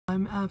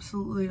I'm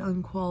absolutely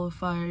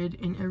unqualified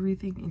in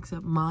everything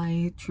except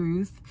my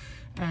truth,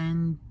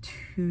 and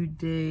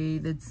today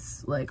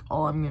that's like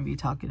all I'm gonna be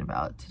talking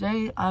about.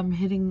 Today I'm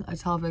hitting a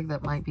topic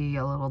that might be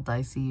a little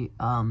dicey,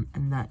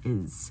 and that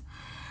is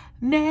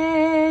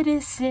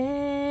medicine.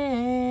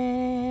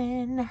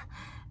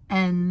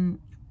 And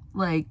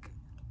like,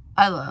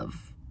 I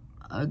love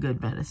a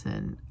good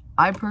medicine.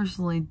 I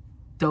personally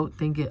don't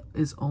think it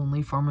is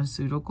only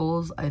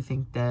pharmaceuticals. I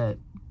think that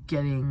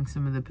getting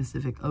some of the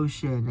Pacific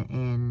Ocean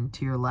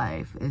into your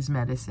life is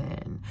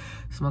medicine.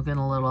 Smoking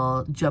a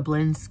little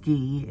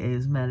Jablinski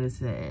is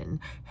medicine.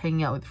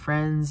 Hanging out with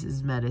friends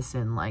is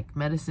medicine. Like,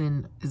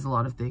 medicine is a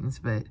lot of things,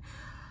 but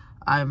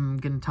I'm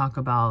gonna talk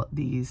about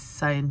these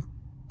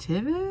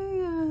scientific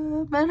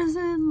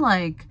medicine.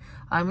 Like,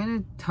 I'm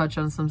gonna touch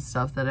on some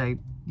stuff that I,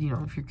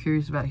 if you're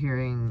curious about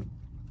hearing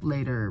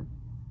later,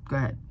 go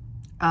ahead.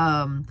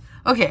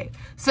 Okay,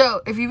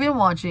 so if you've been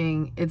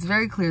watching, it's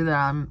very clear that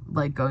I'm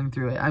like going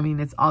through it. I mean,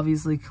 it's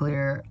obviously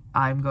clear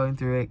I'm going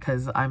through it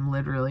because I'm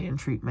literally in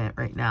treatment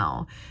right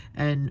now,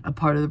 and a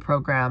part of the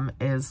program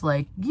is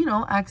like,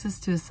 access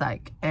to a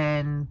psych,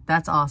 and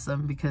that's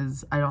awesome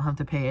because I don't have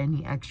to pay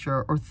any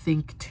extra or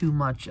think too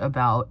much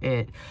about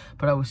it.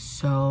 But I was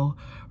so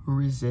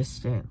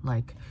resistant,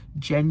 like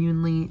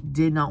genuinely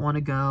did not want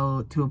to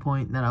go, to a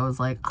point that I was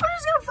like, I'm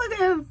just gonna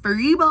fucking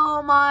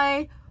freeball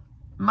my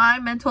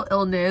mental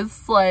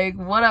illness, like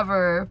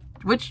whatever,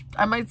 which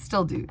I might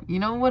still do. You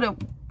know what?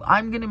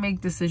 I'm gonna make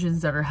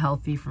decisions that are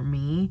healthy for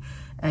me,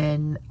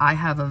 and I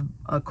have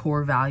a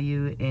core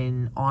value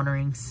in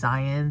honoring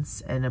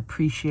science and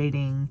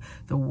appreciating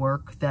the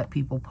work that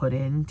people put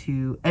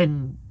into,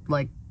 and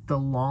like the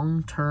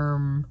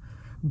long-term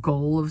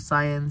goal of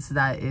science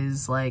that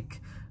is like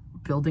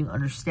building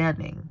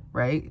understanding,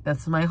 right?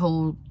 That's my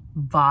whole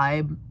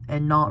vibe,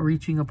 and not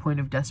reaching a point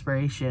of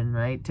desperation,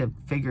 right, to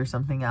figure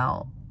something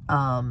out.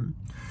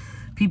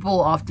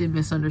 People often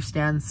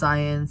misunderstand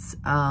science,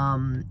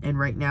 and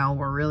right now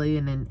we're really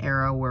in an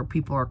era where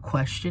people are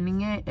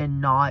questioning it and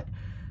not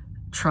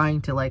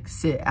trying to like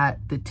sit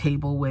at the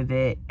table with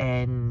it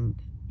and,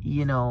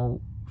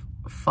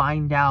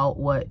 find out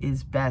what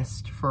is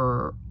best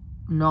for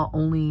not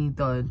only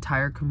the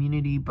entire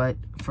community, but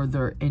for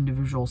their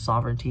individual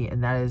sovereignty.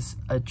 And that is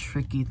a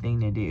tricky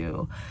thing to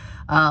do.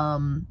 I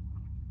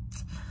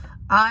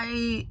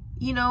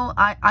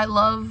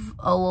love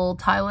a little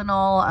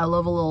Tylenol. I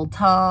love a little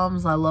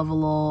Tums. I love a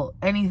little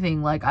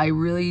anything. Like, I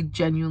really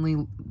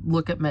genuinely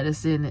look at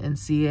medicine and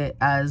see it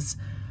as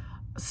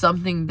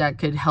something that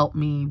could help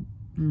me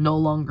no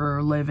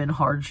longer live in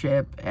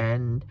hardship.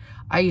 And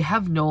I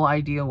have no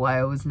idea why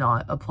I was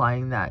not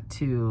applying that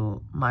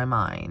to my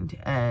mind.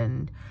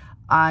 And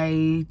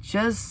I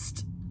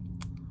just,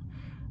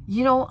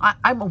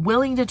 I'm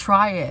willing to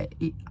try it,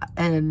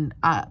 and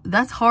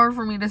that's hard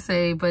for me to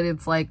say, but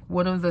it's like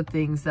one of the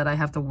things that I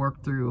have to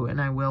work through,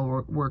 and I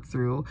will work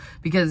through,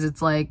 because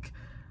it's like,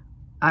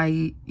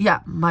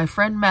 my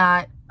friend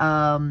Matt,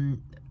 a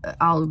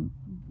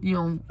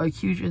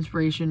huge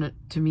inspiration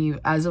to me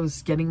as I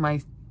was getting my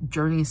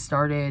journey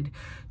started,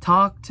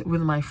 talked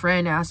with my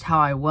friend, asked how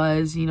I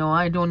was.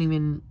 I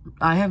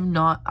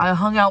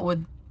hung out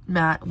with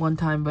Matt one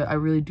time, but I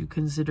really do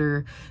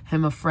consider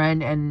him a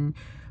friend, and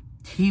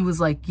he was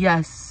like,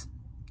 yes,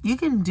 you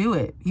can do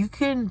it. You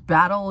can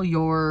battle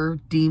your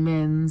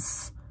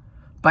demons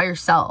by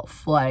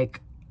yourself,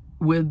 like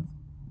with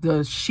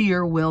the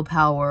sheer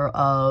willpower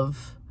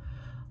of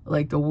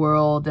like the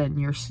world and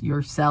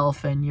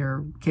yourself and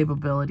your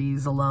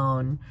capabilities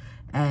alone.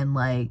 And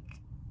like,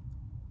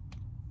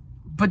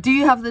 but do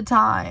you have the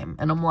time?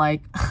 And I'm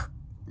like,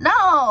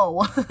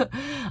 no.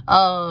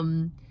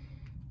 And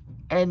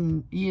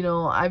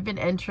I've been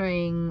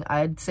entering,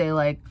 I'd say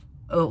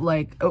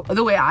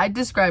the way I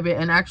describe it,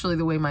 and actually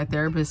the way my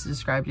therapist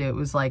described it,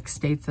 was like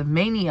states of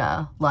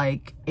mania,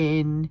 like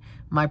in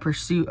my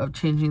pursuit of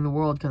changing the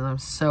world, because I'm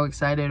so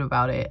excited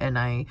about it, and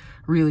I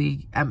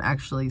really am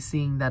actually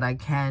seeing that I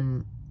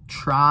can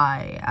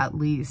try, at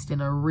least in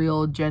a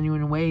real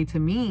genuine way to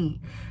me,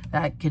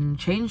 that can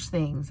change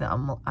things.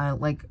 I'm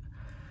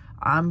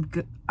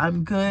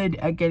good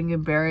at getting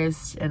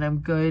embarrassed, and I'm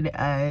good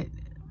at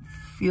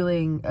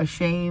feeling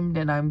ashamed,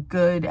 and I'm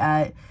good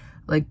at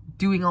like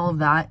doing all of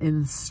that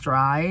in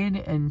stride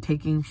and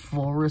taking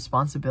full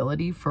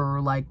responsibility for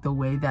like the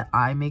way that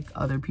I make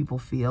other people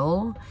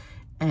feel.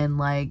 And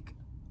like,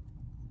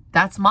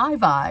 that's my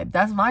vibe.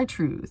 That's my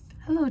truth.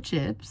 Hello,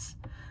 Chips.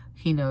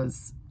 He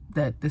knows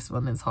that this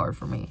one is hard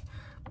for me.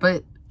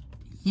 But,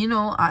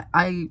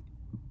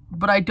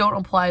 but I don't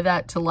apply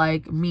that to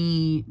like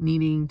me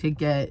needing to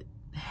get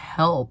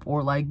help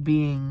or like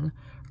being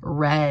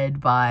read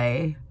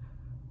by,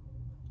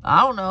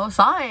 I don't know,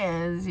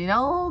 science,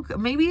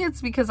 maybe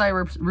it's because I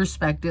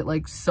respect it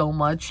like so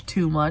much,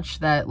 too much,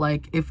 that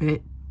like if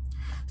it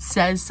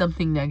says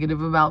something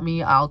negative about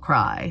me, I'll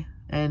cry.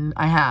 And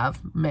I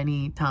have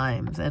many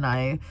times, and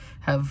I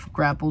have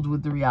grappled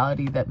with the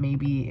reality that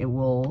maybe it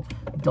will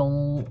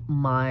dull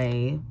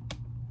my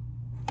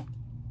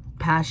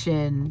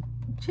passion.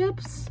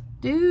 Chips,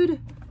 dude,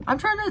 I'm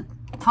trying to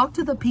Talk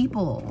to the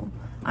people.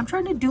 I'm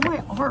trying to do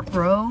my art,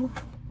 bro.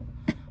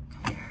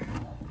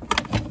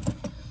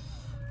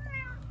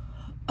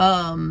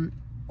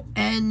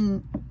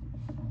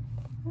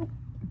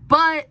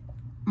 But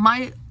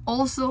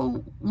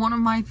one of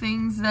my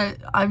things that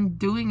I'm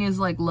doing is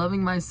like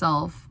loving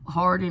myself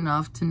hard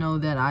enough to know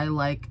that I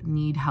like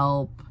need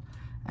help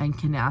and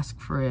can ask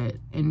for it,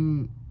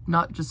 and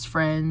not just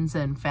friends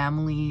and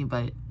family,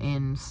 but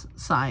in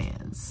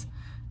science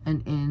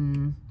and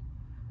in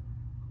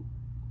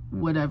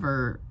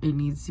whatever it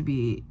needs to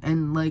be.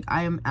 And like,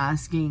 I am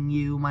asking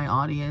you, my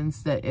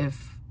audience, that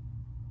if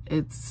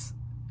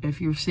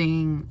you're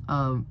seeing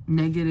a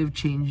negative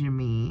change in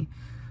me,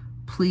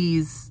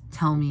 please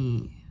tell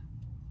me,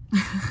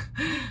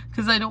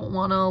 because I don't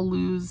want to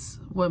lose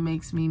what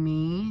makes me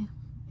me,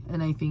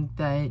 and I think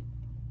that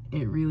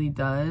it really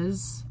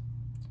does.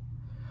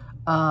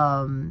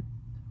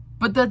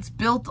 But that's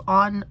built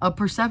on a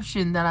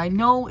perception that I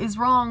know is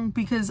wrong,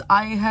 because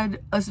I had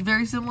a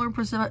very similar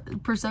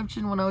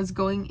perception when I was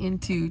going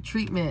into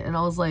treatment, and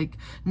I was like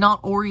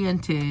not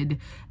oriented,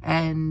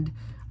 and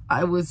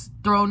I was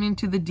thrown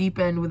into the deep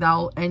end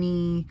without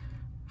any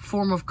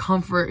form of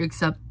comfort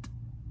except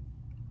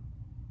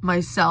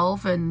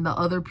myself and the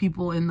other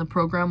people in the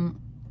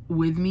program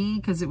with me,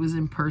 because it was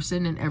in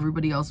person and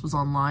everybody else was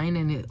online,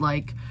 and it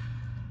like,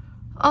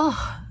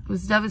 oh, it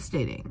was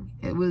devastating.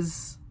 It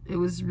was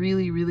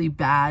really, really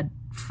bad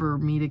for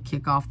me to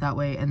kick off that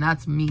way. And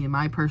that's me,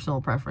 my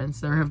personal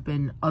preference. There have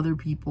been other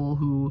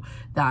people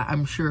that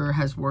I'm sure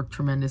has worked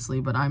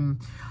tremendously, but I'm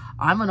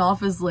an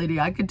office lady.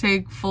 I could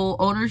take full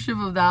ownership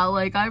of that.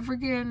 Like, I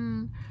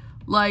freaking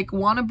like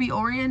want to be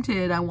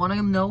oriented. I want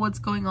to know what's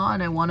going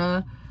on. I want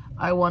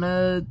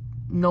to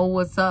know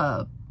what's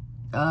up.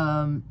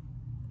 And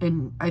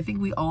I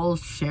think we all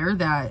share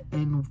that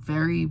in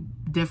very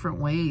different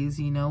ways.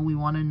 You know, we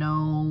want to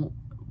know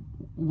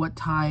what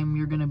time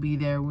you're gonna be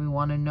there. We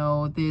want to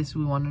know this,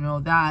 we want to know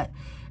that,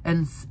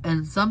 and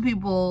some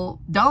people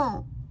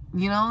don't,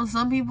 you know.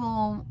 Some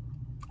people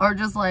are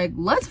just like,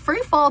 let's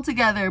free fall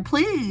together,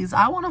 please.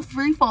 I want to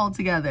free fall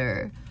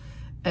together.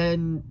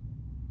 And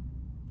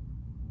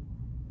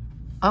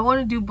I want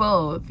to do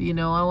both, you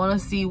know. I want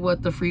to see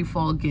what the free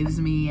fall gives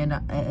me,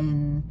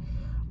 and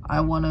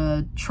I want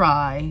to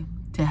try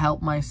to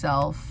help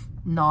myself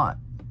not,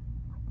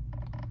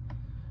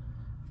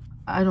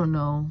 I don't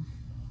know,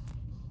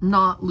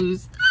 not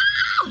lose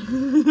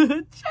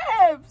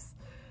chips,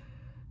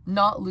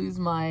 not lose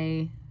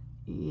my,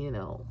 you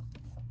know,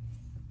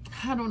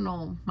 I don't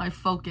know, my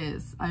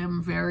focus. I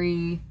am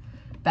very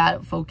bad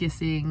at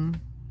focusing,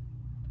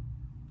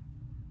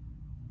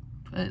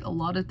 but a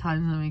lot of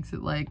times that makes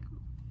it like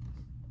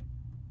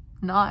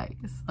nice.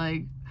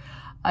 Like,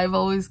 I've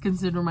always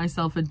considered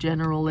myself a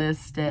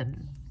generalist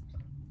and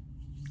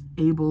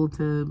able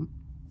to,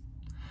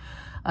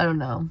 I don't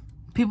know.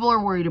 People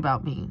are worried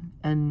about me,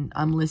 and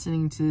I'm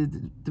listening to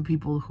the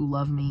people who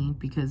love me,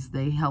 because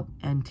they help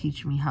and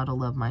teach me how to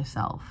love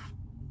myself.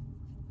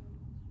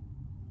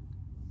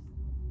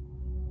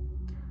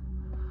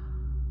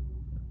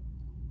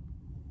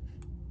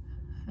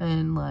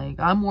 And like,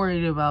 I'm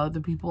worried about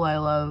the people I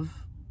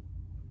love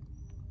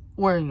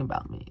worrying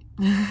about me.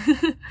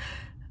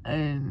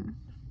 And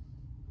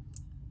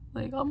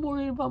like, I'm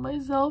worried about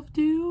myself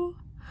too,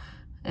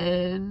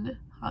 and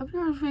I'm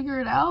trying to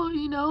figure it out,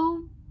 you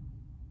know.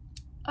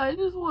 I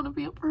just want to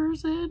be a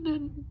person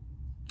and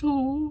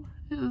who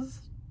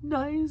is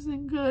nice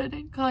and good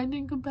and kind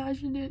and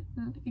compassionate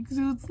and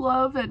exudes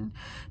love, and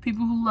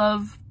people who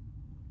love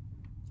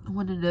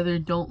one another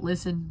don't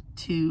listen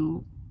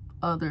to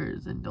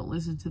others and don't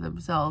listen to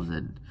themselves.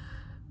 And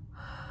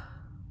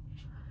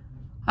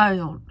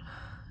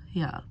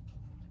yeah.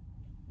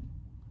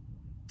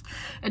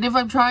 And if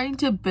I'm trying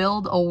to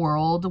build a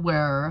world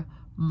where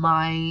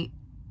my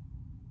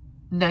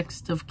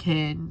next of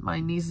kin, my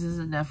nieces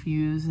and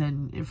nephews,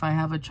 and if I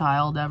have a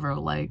child ever,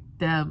 like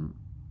them,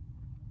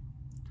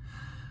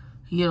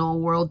 you know, a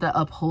world that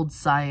upholds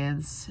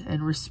science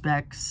and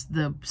respects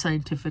the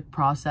scientific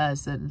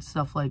process and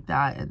stuff like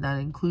that, and that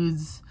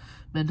includes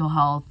mental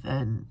health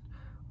and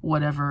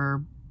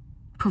whatever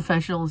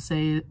professionals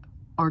say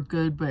are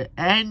good, but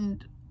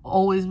and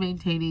always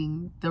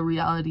maintaining the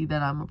reality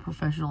that I'm a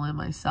professional in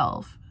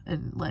myself.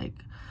 And like,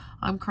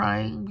 I'm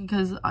crying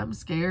because I'm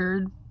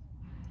scared,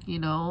 you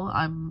know.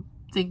 I'm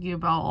thinking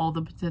about all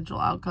the potential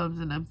outcomes,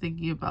 and I'm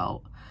thinking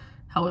about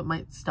how it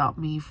might stop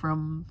me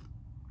from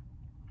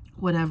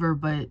whatever.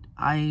 But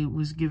I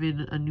was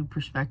given a new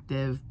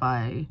perspective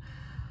by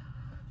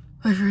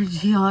my friend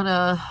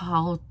Gianna.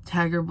 I'll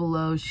tag her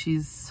below.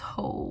 She's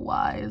so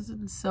wise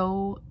and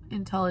so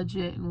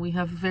intelligent, and we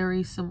have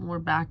very similar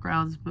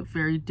backgrounds but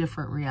very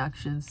different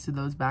reactions to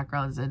those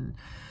backgrounds. And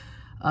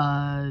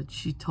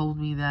she told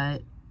me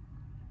that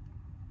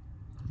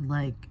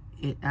like,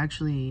 it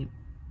actually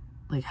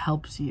like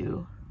helps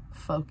you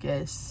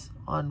focus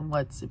on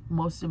what's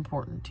most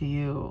important to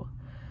you,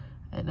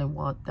 and I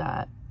want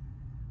that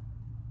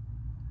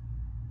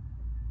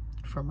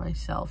for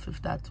myself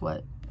if that's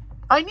what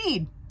I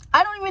need.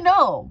 I don't even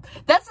know.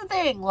 That's the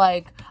thing.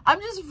 Like, I'm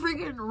just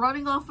freaking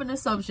running off an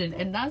assumption.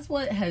 And that's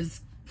what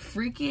has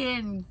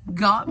freaking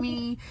got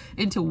me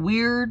into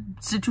weird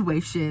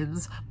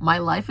situations. My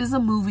life is a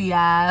movie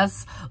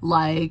ass.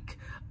 Like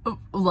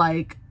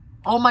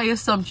all my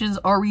assumptions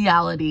are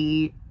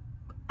reality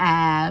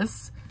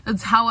ass.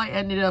 That's how I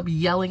ended up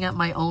yelling at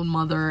my own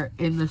mother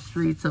in the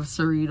streets of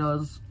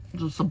Cerritos,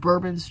 the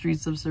suburban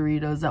streets of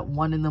Cerritos at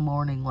 1 in the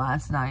morning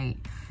last night.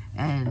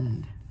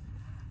 And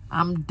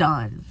I'm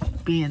done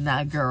being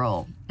that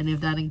girl. And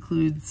if that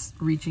includes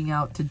reaching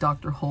out to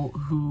Dr. Holt,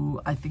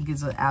 who I think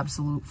is an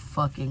absolute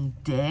fucking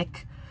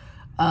dick,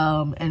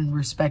 and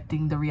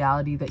respecting the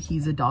reality that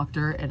he's a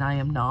doctor and I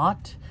am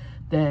not,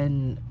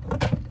 then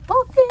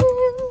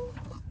fucking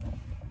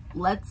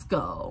let's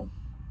go.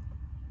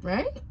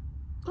 Right?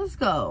 Let's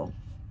go.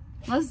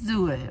 Let's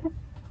do it.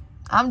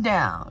 I'm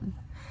down.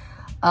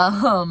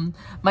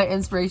 My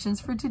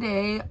inspirations for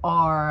today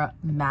are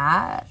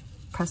Matt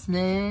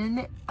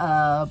Pressman,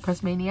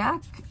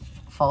 Pressmaniac.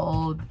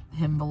 Followed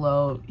him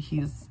below.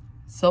 He's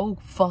so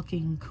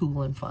fucking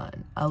cool and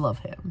fun. I love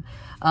him.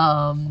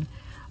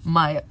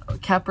 My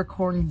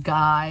Capricorn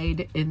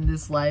guide in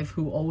this life,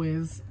 who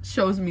always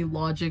shows me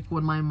logic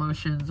when my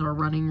emotions are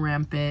running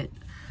rampant.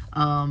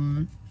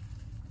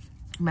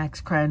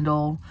 Max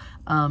Crandall.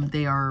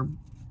 They are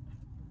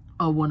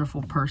a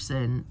wonderful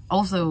person.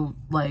 Also,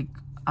 like,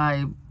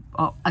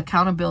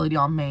 accountability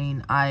on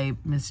Maine. I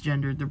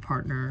misgendered their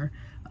partner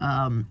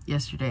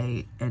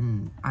yesterday,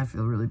 and I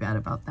feel really bad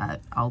about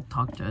that. I'll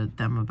talk to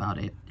them about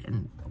it.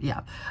 And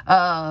yeah,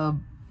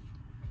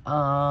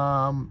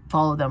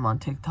 follow them on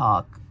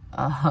TikTok.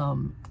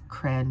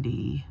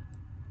 Crandy,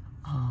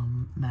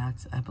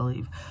 Max, I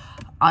believe.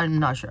 I'm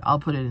not sure. I'll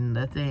put it in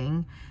the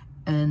thing.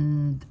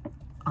 And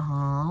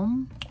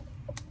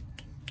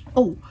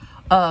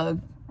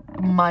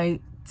my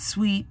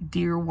sweet,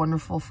 dear,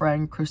 wonderful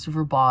friend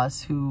Christopher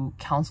Boss, who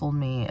counseled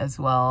me as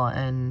well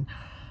and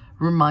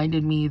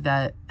reminded me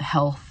that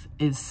health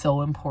is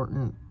so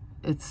important.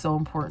 It's so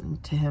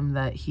important to him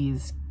that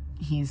he's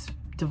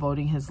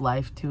devoting his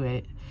life to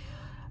it,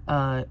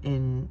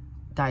 in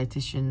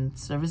dietitian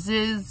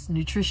services,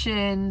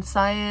 nutrition,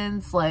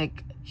 science.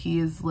 Like, he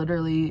is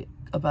literally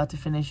about to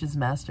finish his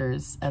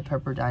master's at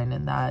Pepperdine,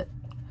 and that,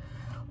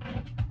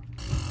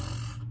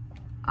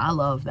 I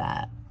love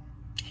that.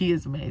 He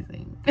is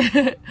amazing.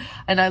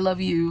 And I love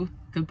you.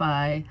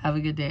 Goodbye. Have a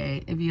good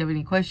day. If you have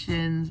any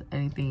questions,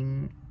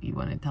 anything you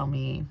want to tell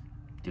me,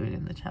 do it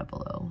in the chat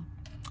below.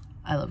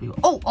 I love you.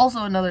 Oh,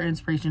 also another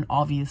inspiration,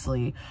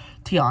 obviously,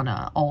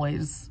 Tiana,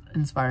 always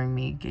inspiring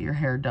me. Get your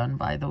hair done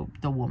by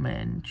the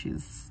woman.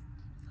 She's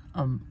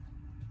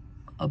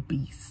a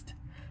beast,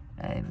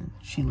 and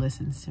she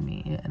listens to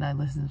me and I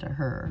listen to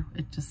her.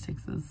 It just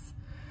takes us,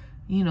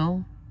 you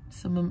know,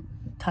 some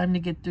time to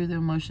get through the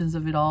emotions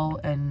of it all,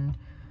 and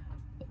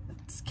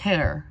it's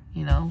care,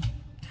 you know.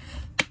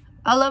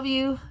 I love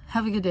you.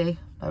 Have a good day.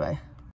 Bye bye.